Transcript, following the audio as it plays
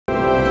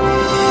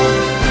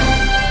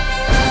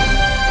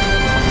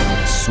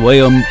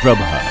Swayam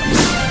Prabha.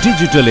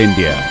 Digital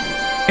India.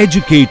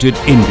 Educated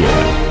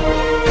India.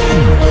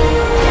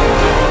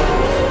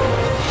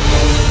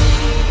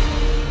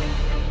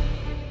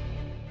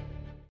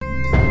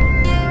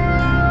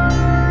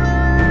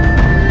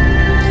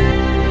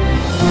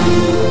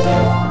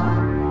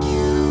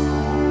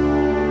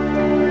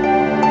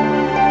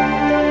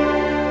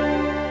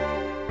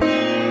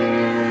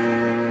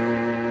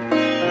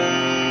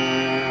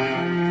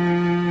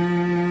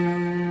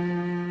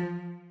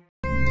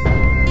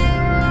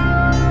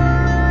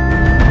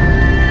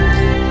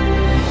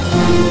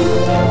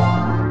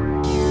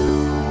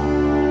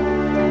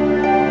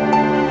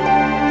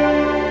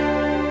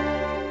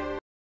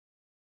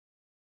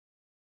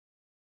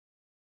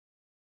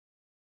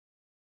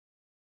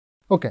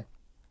 Okay.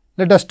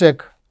 Let us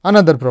take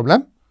another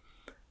problem.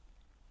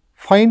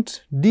 Find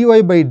dy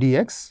by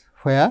dx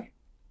where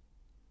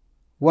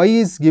y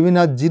is given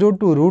as 0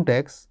 to root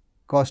x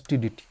cos t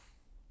dt.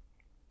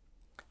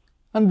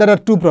 And there are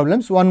two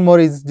problems, one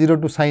more is 0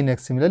 to sin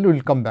x. Similarly, we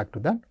will come back to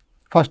that.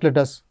 First, let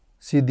us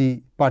see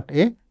the part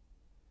A.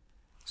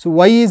 So,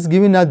 y is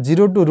given as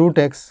 0 to root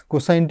x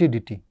cosine t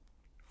dt.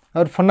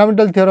 Our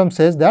fundamental theorem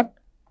says that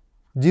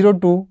 0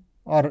 to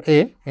or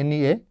a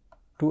any a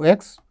to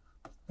x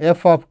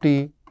f of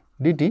t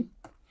dt.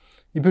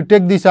 If you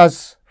take this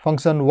as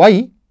function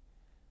y,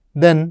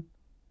 then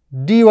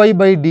dy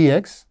by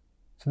dx,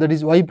 so that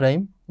is y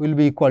prime, will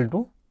be equal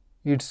to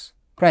its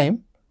prime,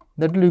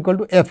 that will be equal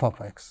to f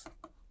of x,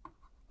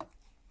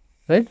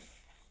 right,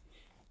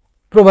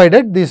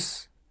 provided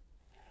this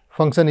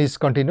function is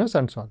continuous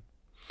and so on.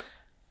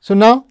 So,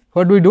 now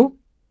what do we do?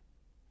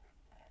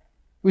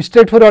 We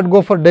straightforward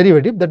go for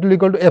derivative, that will be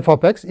equal to f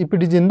of x if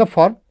it is in the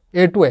form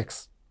a to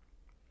x.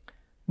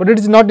 But it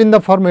is not in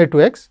the form a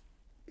to x,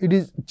 it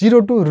is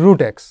 0 to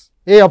root x.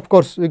 A, of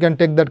course, we can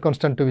take that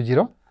constant to be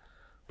 0.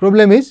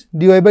 Problem is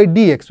dy by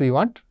dx we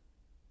want,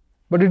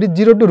 but it is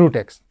 0 to root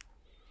x.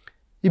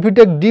 If you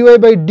take dy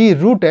by d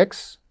root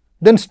x,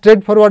 then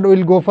straightforward we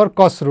will go for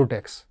cos root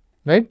x,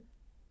 right.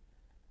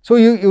 So,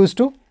 you used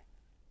to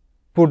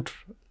put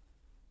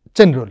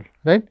chain rule,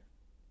 right,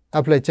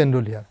 apply chain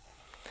rule here.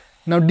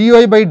 Now,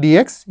 dy by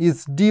dx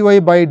is dy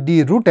by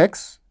d root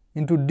x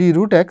into d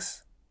root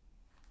x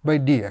by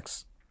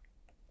dx.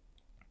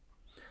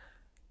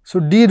 So,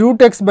 d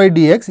root x by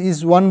dx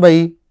is 1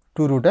 by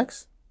 2 root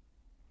x,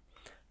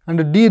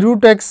 and d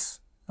root x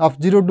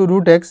of 0 to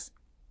root x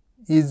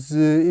is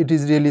it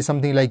is really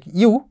something like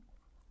u,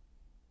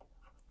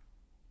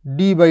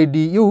 d by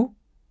du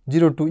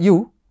 0 to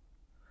u.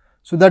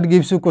 So, that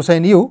gives you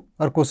cosine u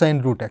or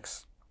cosine root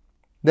x.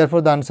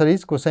 Therefore, the answer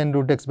is cosine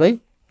root x by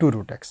 2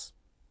 root x.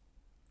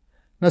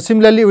 Now,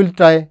 similarly, we will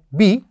try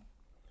b.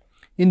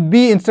 In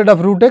b, instead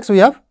of root x we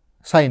have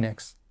sin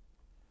x.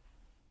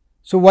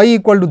 So, y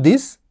equal to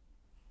this.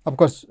 Of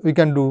course, we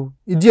can do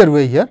easier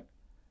way here,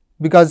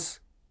 because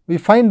we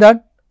find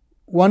that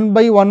 1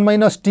 by 1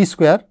 minus t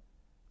square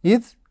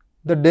is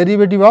the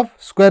derivative of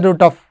square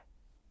root of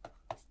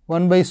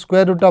 1 by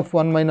square root of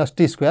 1 minus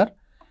t square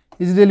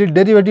is really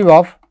derivative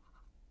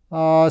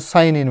of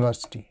sin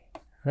inverse t,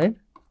 right.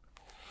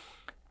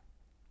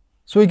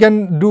 So, we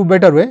can do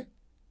better way,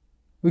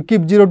 we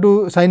keep 0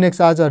 to sin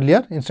x as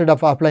earlier instead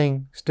of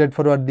applying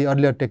straightforward the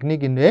earlier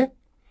technique in A,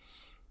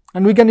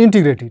 and we can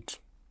integrate it.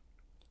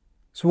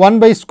 So, 1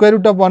 by square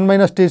root of 1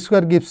 minus t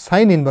square gives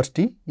sin inverse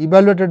t,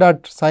 evaluated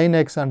at sin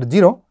x and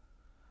 0.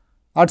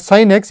 At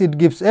sin x it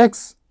gives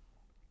x,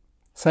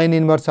 sin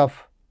inverse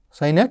of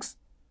sin x.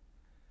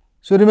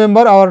 So,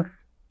 remember our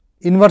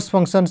inverse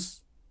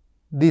functions,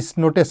 this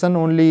notation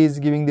only is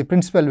giving the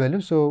principal value.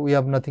 So, we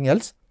have nothing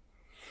else.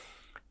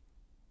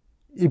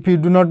 If you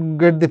do not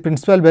get the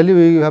principal value,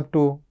 we have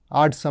to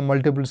add some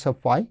multiples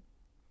of y.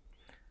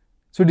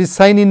 So, it is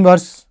sin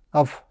inverse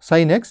of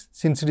sin x,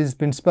 since it is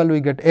principal we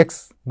get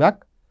x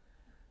back,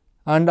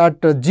 and at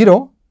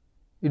 0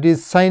 it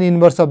is sin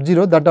inverse of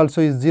 0, that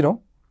also is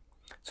 0.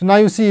 So, now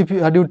you see, if you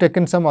had you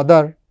taken some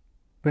other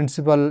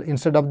principal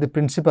instead of the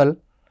principal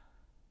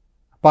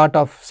part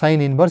of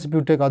sin inverse, if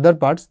you take other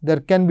parts, there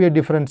can be a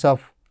difference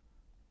of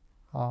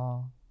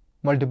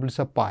multiples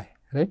of pi,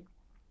 right.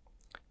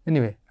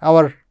 Anyway,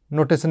 our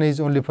notation is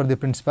only for the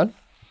principal.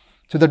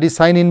 So, that is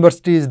sin inverse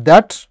t is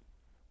that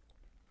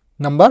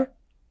number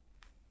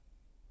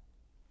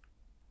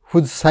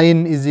whose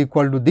sign is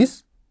equal to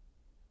this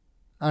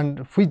and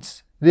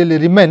which really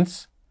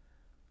remains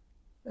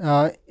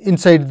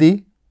inside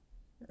the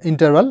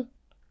interval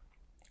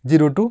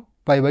 0 to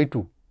pi by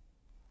 2,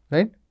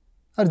 right,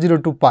 or 0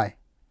 to pi,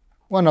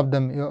 one of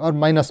them, or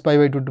minus pi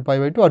by 2 to pi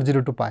by 2 or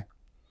 0 to pi.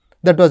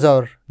 That was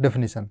our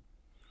definition.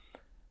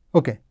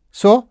 Okay.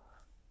 So,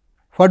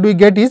 what we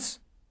get is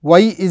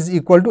y is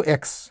equal to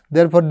x,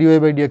 therefore, dy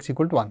by dx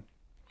equal to 1.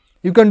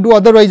 You can do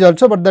otherwise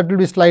also, but that will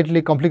be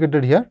slightly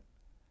complicated here,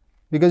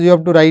 because you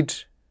have to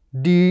write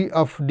d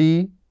of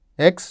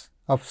dx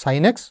of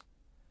sin x,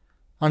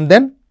 and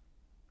then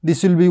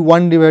this will be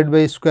 1 divided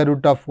by square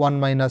root of 1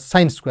 minus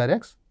sin square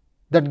x,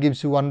 that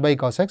gives you 1 by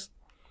cos x,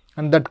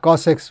 and that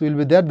cos x will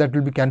be there, that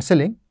will be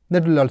cancelling,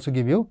 that will also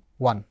give you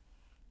 1.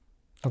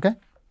 Okay.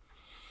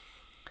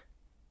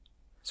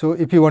 So,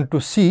 if you want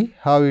to see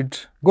how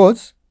it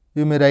goes,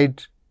 you may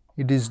write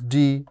it is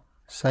d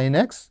sin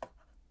x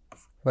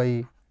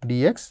by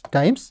dx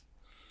times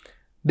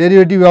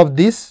derivative of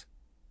this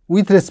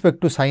with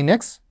respect to sin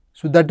x.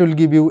 So, that will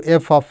give you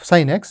f of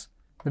sin x,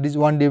 that is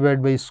 1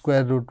 divided by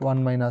square root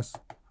 1 minus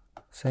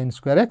sin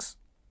square x.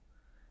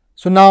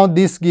 So, now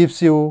this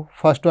gives you,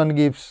 first one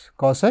gives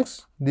cos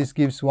x, this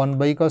gives 1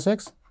 by cos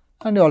x,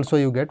 and also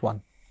you get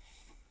 1,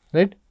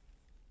 right,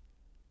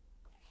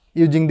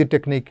 using the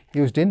technique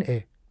used in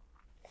A.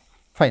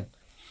 Fine.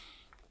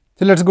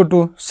 So, let us go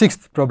to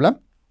sixth problem.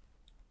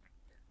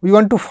 We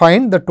want to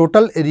find the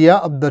total area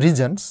of the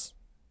regions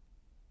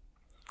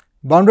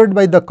bounded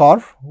by the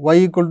curve y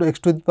equal to x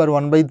to the power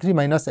 1 by 3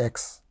 minus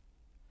x,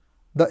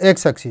 the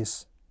x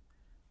axis,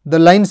 the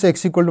lines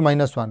x equal to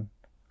minus 1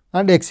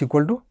 and x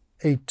equal to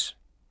 8.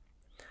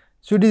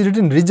 So, it is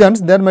written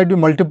regions, there might be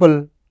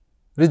multiple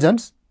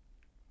regions,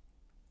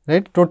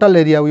 right, total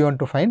area we want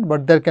to find,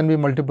 but there can be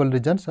multiple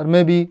regions or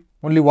maybe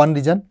only one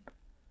region,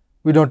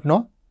 we do not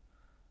know,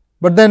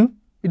 but then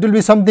it will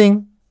be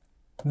something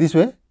this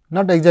way,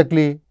 not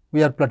exactly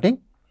we are plotting.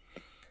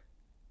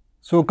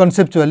 So,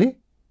 conceptually,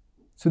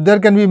 so there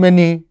can be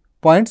many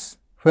points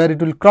where it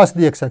will cross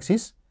the x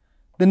axis,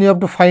 then you have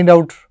to find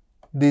out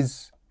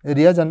these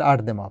areas and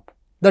add them up,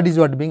 that is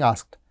what is being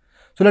asked.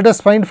 So, let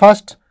us find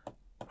first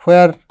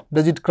where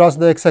does it cross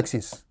the x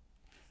axis.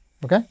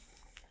 Okay.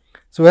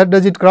 So, where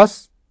does it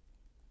cross?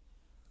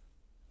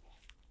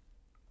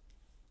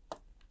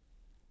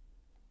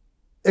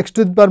 X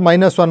to the power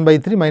minus 1 by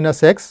 3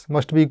 minus x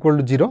must be equal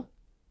to 0.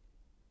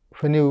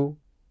 When you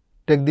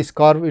take this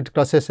curve, it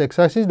crosses x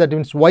axis, that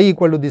means y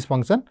equal to this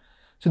function.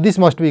 So, this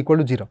must be equal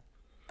to 0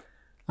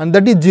 and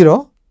that is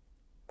 0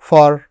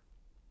 for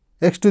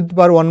x to the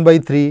power 1 by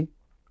 3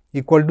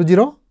 equal to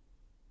 0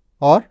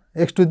 or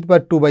x to the power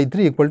 2 by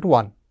 3 equal to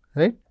 1,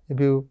 right. If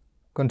you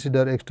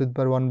consider x to the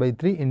power 1 by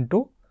 3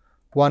 into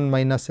 1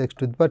 minus x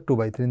to the power 2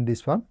 by 3 in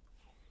this form.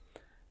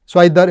 So,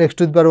 either x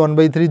to the power 1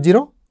 by 3 is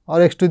 0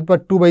 or x to the power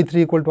 2 by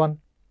 3 equal to 1.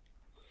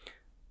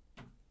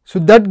 So,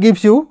 that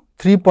gives you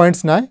 3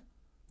 points now,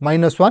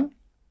 minus 1,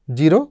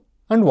 0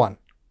 and 1,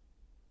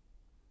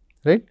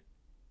 right.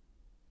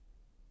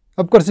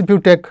 Of course, if you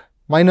take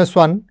minus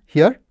 1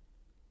 here,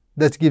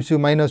 that gives you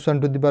minus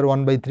 1 to the power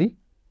 1 by 3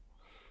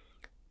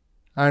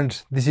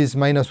 and this is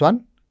minus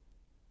 1.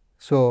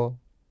 So,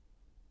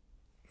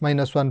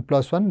 minus 1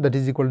 plus 1, that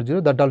is equal to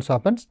 0, that also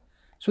happens.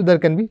 So, there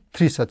can be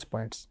 3 such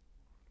points.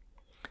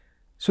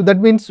 So, that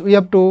means we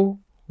have to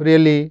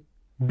really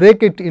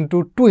break it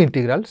into 2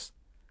 integrals,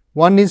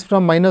 one is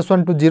from minus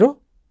 1 to 0,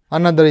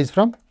 another is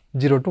from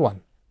 0 to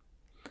 1.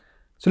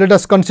 So, let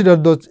us consider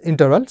those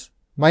intervals,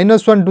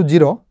 minus 1 to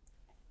 0.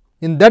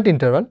 In that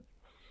interval,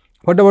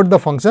 what about the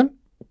function?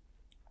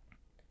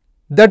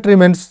 That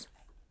remains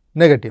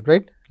negative,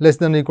 right, less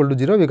than or equal to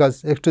 0,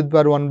 because x to the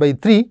power 1 by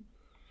 3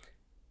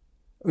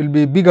 will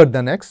be bigger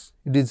than x,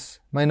 it is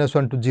minus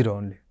 1 to 0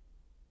 only.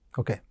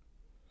 Okay.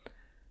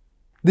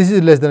 This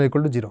is less than or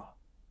equal to 0,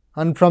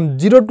 and from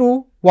 0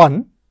 to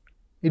 1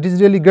 it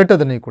is really greater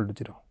than or equal to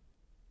 0.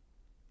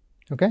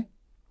 Okay.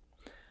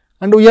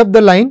 And we have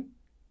the line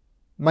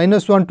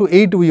minus 1 to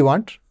 8 we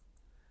want.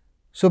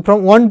 So,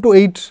 from 1 to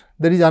 8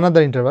 there is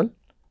another interval.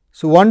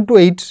 So, 1 to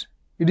 8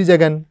 it is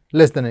again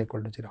less than or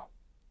equal to 0.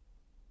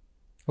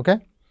 Okay.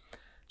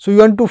 So, you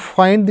want to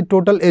find the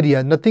total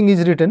area, nothing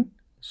is written.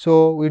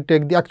 So, we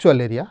take the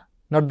actual area,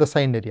 not the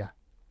signed area,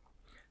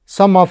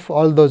 sum of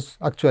all those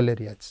actual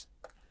areas.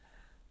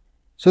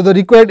 So, the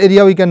required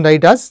area we can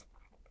write as,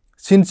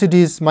 since it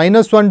is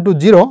minus 1 to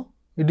 0,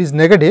 it is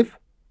negative,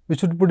 we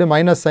should put a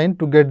minus sign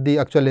to get the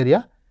actual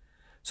area.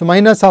 So,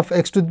 minus of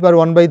x to the power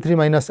 1 by 3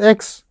 minus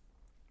x,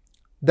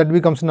 that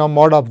becomes now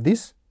mod of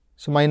this.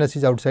 So, minus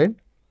is outside,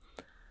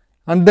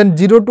 and then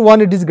 0 to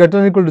 1 it is greater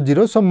than or equal to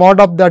 0. So, mod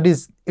of that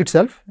is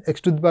itself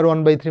x to the power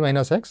 1 by 3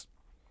 minus x,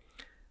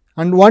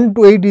 and 1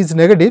 to 8 is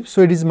negative.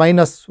 So, it is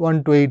minus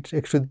 1 to 8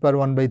 x to the power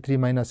 1 by 3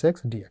 minus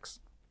x dx.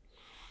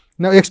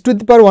 Now, x to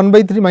the power 1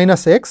 by 3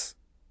 minus x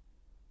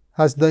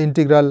has the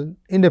integral,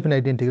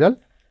 indefinite integral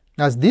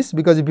as this,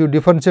 because if you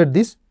differentiate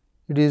this,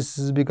 it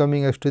is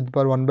becoming x to the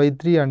power 1 by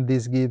 3 and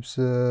this gives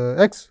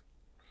x.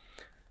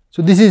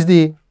 So, this is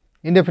the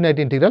indefinite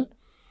integral.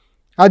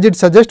 As it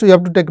suggests, we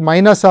have to take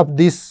minus of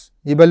this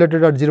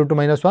evaluated at 0 to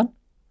minus 1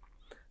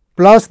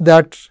 plus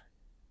that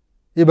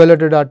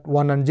evaluated at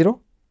 1 and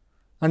 0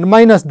 and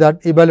minus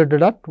that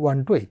evaluated at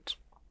 1 to 8.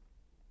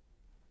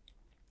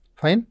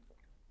 Fine.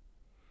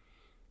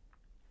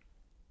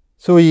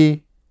 So,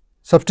 we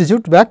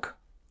substitute back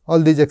all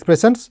these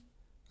expressions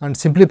and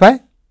simplify.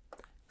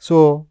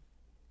 So,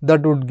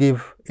 that would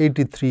give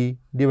 83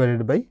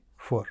 divided by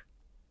 4.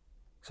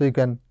 So, you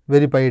can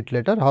verify it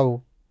later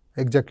how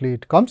exactly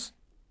it comes,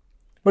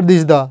 but this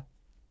is the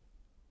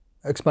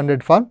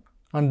expanded form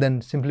and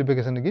then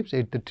simplification gives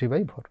 83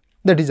 by 4.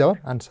 That is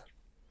our answer.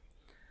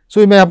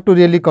 So, we may have to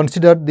really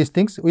consider these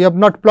things. We have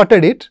not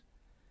plotted it,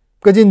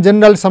 because in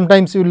general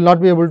sometimes you will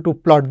not be able to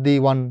plot the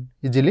one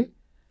easily,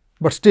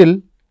 but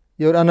still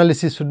your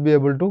analysis should be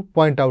able to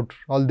point out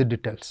all the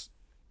details.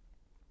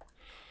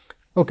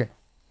 Okay.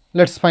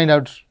 Let us find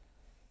out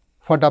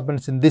what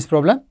happens in this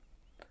problem.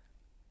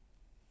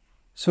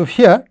 So,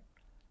 here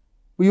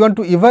we want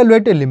to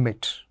evaluate a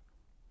limit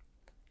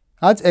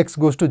as x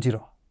goes to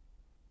 0.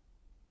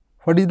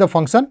 What is the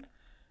function?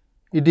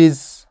 It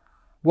is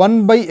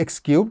 1 by x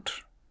cubed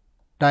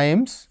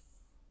times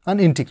an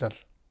integral.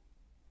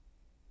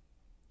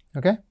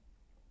 Okay.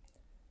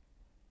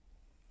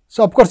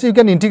 So, of course, you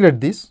can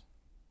integrate this,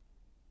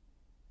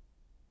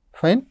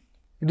 fine.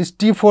 It is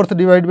t fourth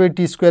divided by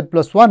t square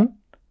plus 1.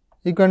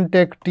 You can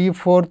take t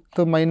fourth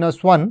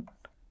minus 1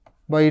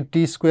 by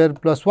t square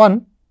plus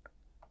 1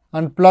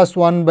 and plus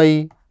 1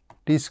 by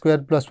t square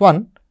plus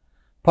 1.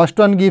 First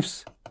one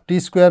gives t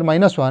square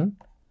minus 1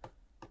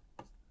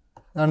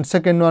 and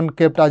second one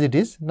kept as it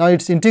is. Now,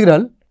 it is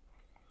integral.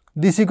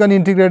 This you can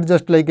integrate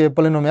just like a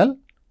polynomial.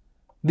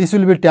 This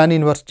will be tan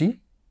inverse t.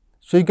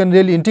 So, you can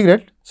really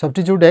integrate,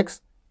 substitute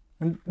x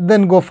and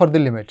then go for the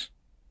limit,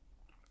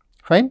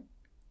 fine.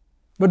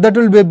 But that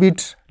will be a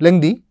bit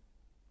lengthy.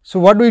 So,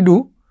 what we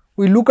do?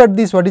 We look at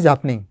this, what is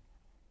happening.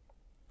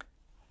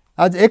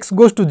 As x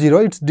goes to 0,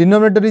 its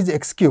denominator is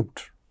x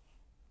cubed.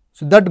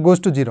 So, that goes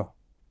to 0.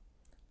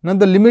 Now,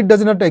 the limit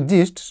does not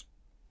exist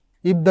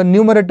if the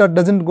numerator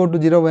does not go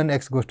to 0 when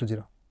x goes to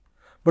 0.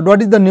 But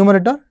what is the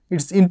numerator?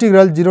 It is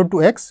integral 0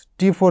 to x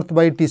t fourth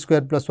by t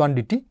square plus 1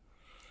 dt.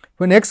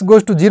 When x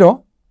goes to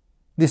 0,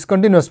 this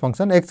continuous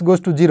function x goes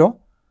to 0.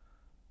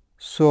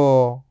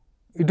 So,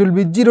 it will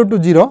be 0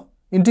 to 0,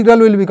 integral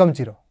will become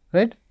 0,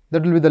 right,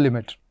 that will be the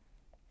limit.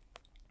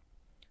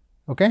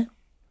 Okay.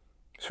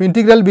 So,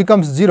 integral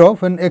becomes 0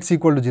 when x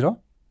equal to 0,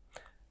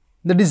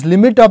 that is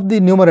limit of the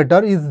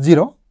numerator is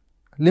 0,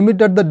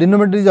 limit at the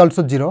denominator is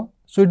also 0.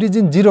 So, it is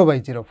in 0 by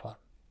 0 form,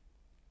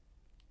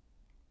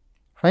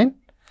 fine.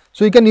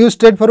 So, you can use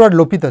straightforward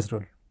L'Hopital's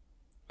rule.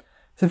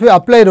 So, if you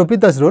apply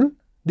L'Hopital's rule,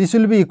 this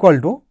will be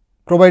equal to,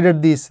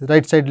 provided this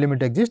right side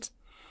limit exists,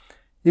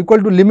 equal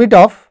to limit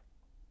of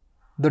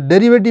the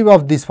derivative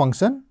of this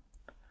function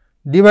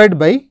divided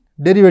by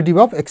derivative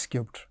of x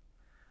cubed.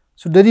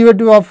 So,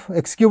 derivative of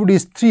x cubed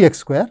is 3x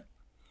square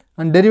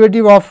and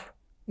derivative of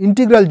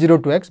integral 0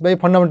 to x by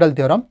fundamental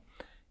theorem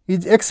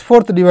is x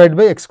fourth divided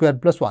by x square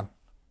plus 1.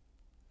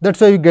 That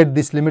is why we get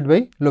this limit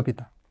by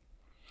L'Hopital.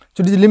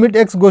 So, it is limit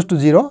x goes to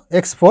 0,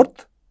 x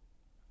fourth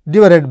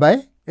divided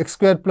by x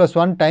square plus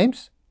 1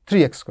 times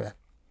 3x square.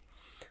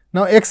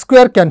 Now, x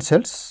square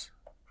cancels.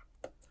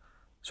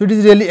 So, it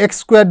is really x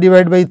square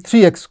divided by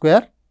 3x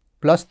square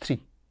plus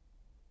 3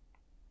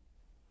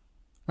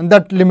 and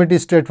that limit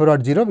is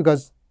straightforward 0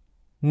 because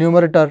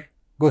numerator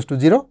goes to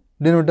 0,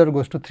 denominator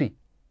goes to 3,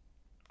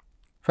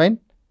 fine.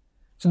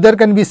 So, there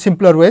can be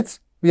simpler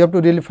ways, we have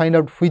to really find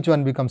out which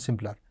one becomes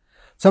simpler.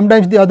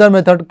 Sometimes the other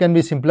method can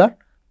be simpler,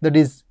 that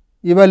is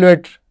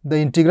evaluate the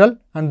integral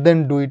and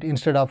then do it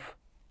instead of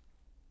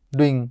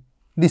doing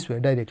this way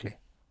directly.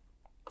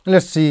 Let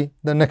us see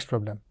the next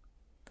problem.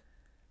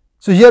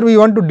 So, here we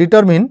want to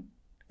determine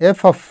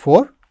f of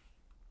 4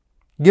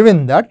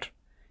 given that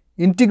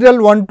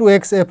integral 1 to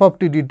x f of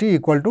t dt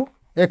equal to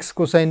x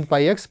cosine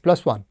pi x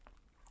plus 1.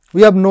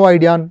 We have no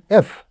idea on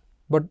f,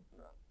 but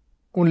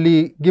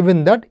only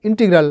given that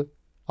integral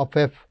of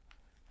f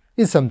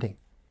is something.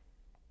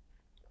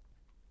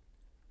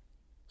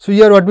 So,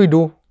 here what we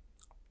do?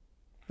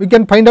 We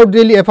can find out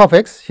really f of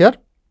x here,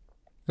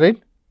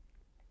 right,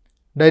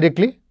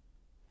 directly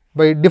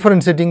by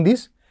differentiating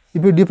this.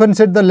 If you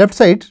differentiate the left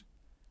side,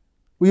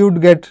 we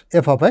would get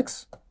f of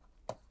x,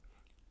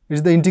 it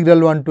is the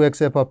integral 1 to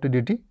x f of t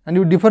dt, and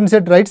you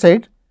differentiate right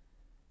side,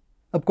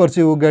 of course,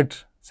 you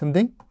get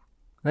something,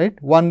 right,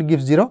 1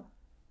 gives 0,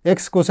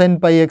 x cosine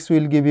pi x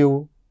will give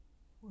you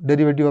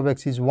derivative of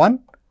x is 1.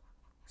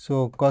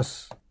 So,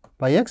 cos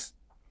pi x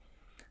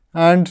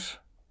and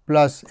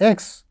plus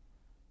x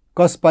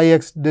cos pi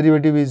x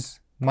derivative is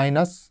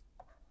minus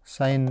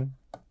sin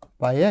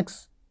pi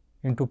x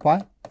into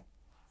pi.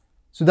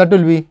 So, that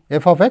will be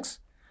f of x,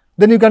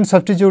 then you can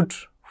substitute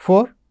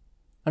 4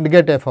 and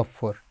get f of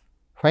 4,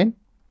 fine.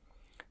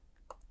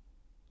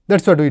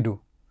 That is what we do.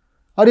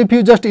 Or if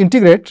you just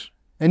integrate,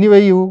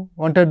 anyway you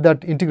wanted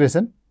that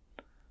integration.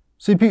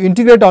 So, if you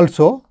integrate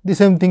also, the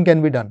same thing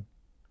can be done.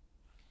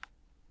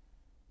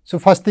 So,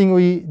 first thing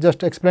we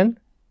just explained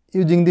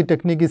using the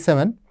technique is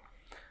 7.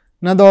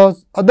 Now,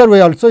 the other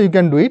way also you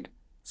can do it,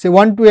 say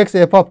 1 to x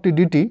f of t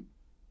dt,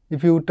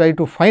 if you try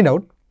to find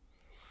out,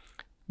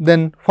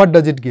 then what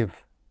does it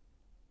give,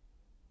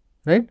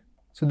 right.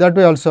 So, that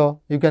way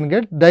also you can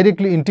get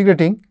directly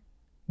integrating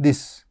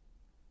this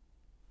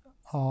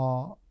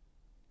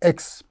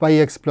x pi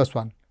x plus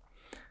 1.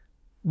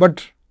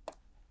 But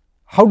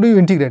how do you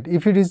integrate?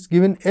 If it is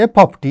given f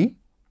of t,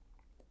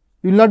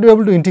 you will not be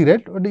able to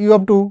integrate, but you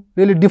have to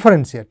really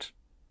differentiate.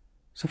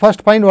 So,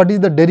 first find what is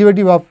the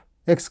derivative of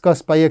x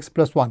cos pi x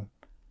plus 1.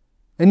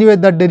 Anyway,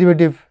 that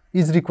derivative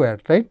is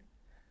required, right.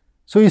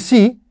 So, you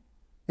see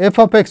f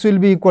of x will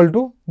be equal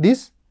to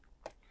this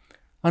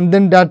and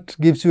then that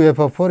gives you f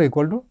of 4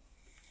 equal to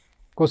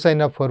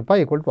cosine of 4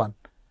 pi equal to 1.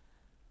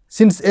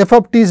 Since f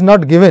of t is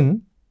not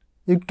given,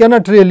 you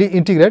cannot really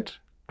integrate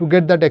to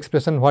get that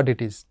expression what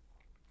it is.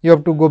 you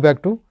have to go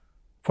back to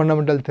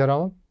fundamental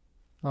theorem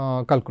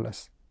of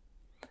calculus.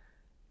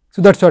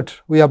 So, that is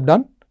what we have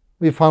done.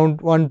 We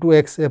found 1 to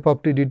x f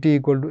of t dt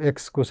equal to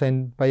x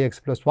cosine pi x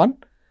plus 1.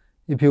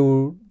 If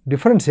you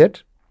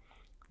differentiate,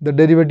 the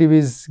derivative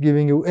is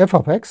giving you f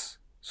of x.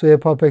 So,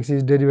 f of x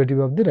is derivative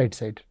of the right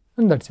side,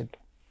 and that is it.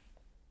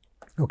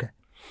 Okay.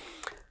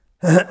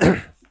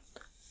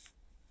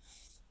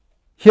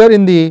 Here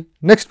in the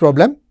next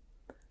problem,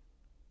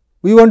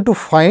 we want to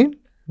find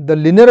the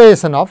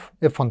linearization of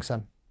a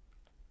function.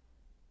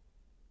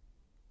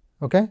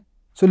 Okay.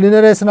 So,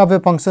 linearization of a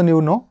function,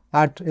 you know,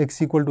 at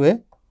x equal to a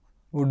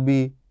would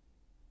be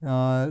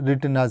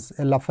written as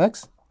L of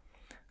x,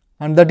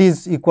 and that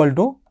is equal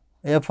to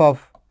f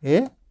of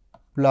a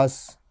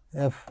plus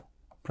f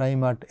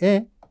prime at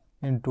a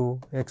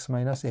into x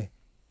minus a.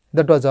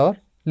 That was our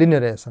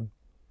linearization.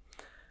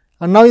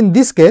 And now, in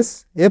this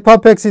case, f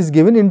of x is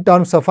given in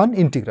terms of an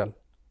integral.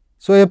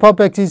 So, f of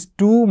x is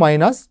 2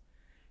 minus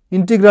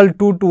integral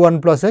 2 to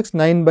 1 plus x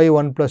 9 by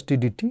 1 plus t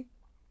dt,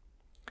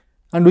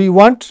 and we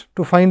want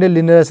to find a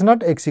linearization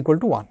at x equal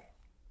to 1.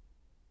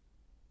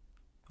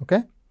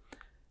 Okay.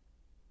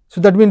 So,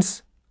 that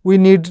means we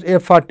need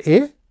f at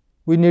a,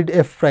 we need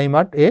f prime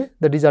at a,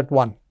 that is at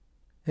 1,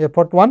 f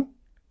at 1,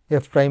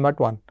 f prime at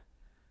 1.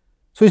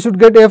 So, we should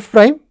get f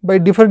prime by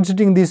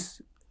differentiating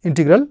this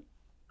integral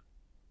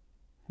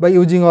by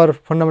using our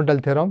fundamental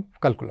theorem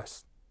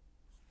calculus.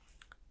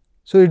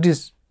 So, it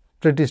is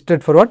pretty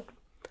straightforward.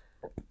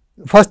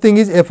 First thing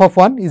is f of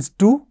 1 is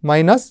 2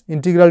 minus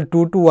integral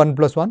 2 to 1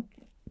 plus 1,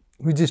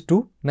 which is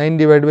 2, 9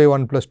 divided by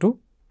 1 plus 2,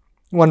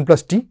 1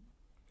 plus t.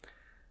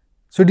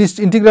 So, it is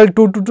integral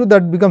 2 to 2,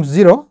 that becomes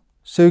 0.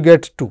 So, you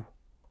get 2.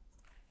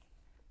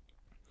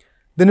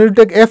 Then you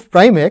take f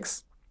prime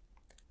x.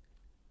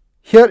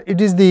 Here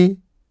it is the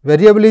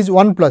variable is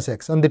 1 plus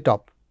x on the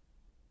top.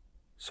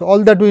 So,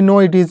 all that we know,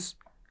 it is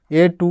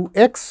a to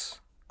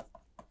x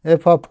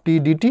f of t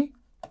dt,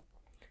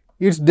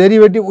 its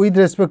derivative with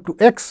respect to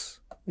x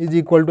is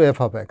equal to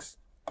f of x,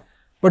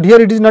 but here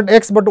it is not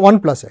x, but 1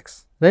 plus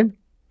x, right.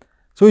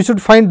 So, we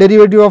should find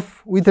derivative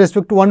of with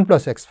respect to 1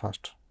 plus x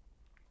first.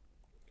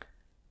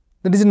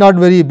 That is not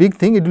very big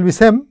thing, it will be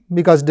same,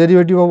 because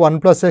derivative of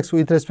 1 plus x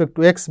with respect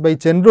to x by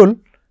chain rule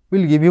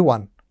will give you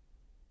 1,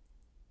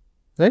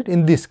 right,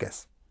 in this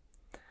case.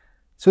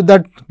 So,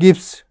 that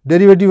gives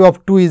derivative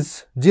of 2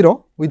 is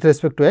 0 with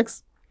respect to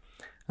x,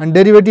 and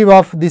derivative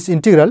of this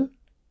integral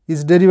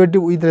is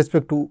derivative with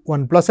respect to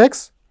 1 plus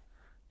x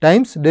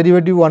times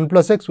derivative 1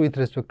 plus x with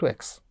respect to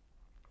x.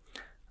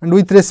 And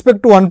with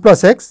respect to 1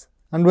 plus x,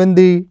 and when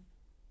the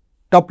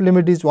top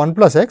limit is 1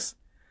 plus x,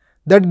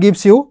 that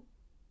gives you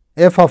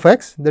f of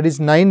x, that is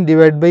 9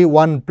 divided by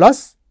 1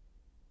 plus,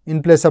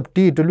 in place of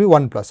t it will be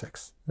 1 plus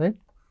x, right.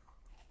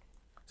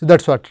 So,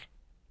 that is what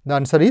the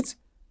answer is,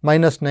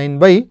 minus 9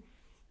 by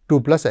 2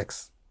 plus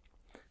x.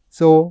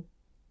 So,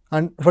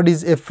 and what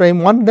is f prime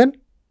 1 then?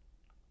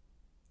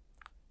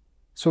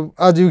 So,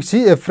 as you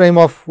see, f prime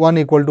of 1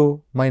 equal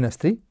to minus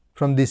 3,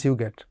 from this you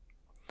get.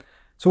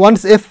 So,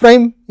 once f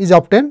prime is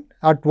obtained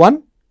at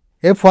 1,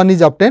 f 1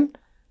 is obtained,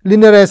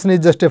 linearization is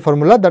just a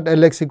formula, that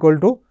L x equal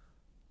to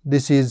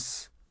this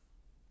is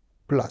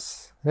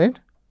plus, right,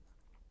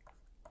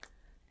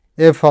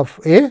 f of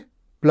a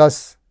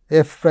plus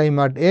f prime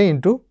at a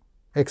into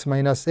x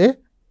minus a.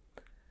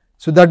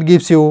 So, that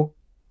gives you,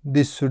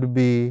 this should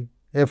be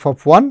f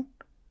of 1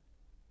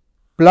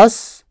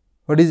 plus,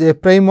 what is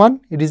f prime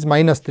 1? It is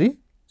minus 3.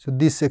 So,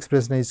 this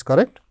expression is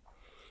correct.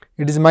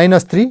 It is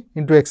minus 3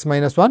 into x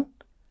minus 1.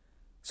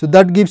 So,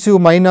 that gives you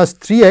minus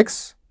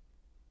 3x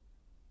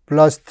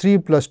plus 3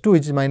 plus 2,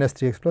 which is minus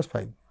 3x plus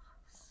 5.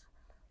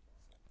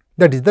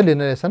 That is the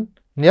linearization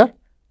near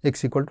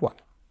x equal to 1.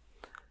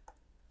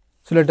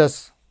 So, let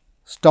us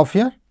stop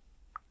here.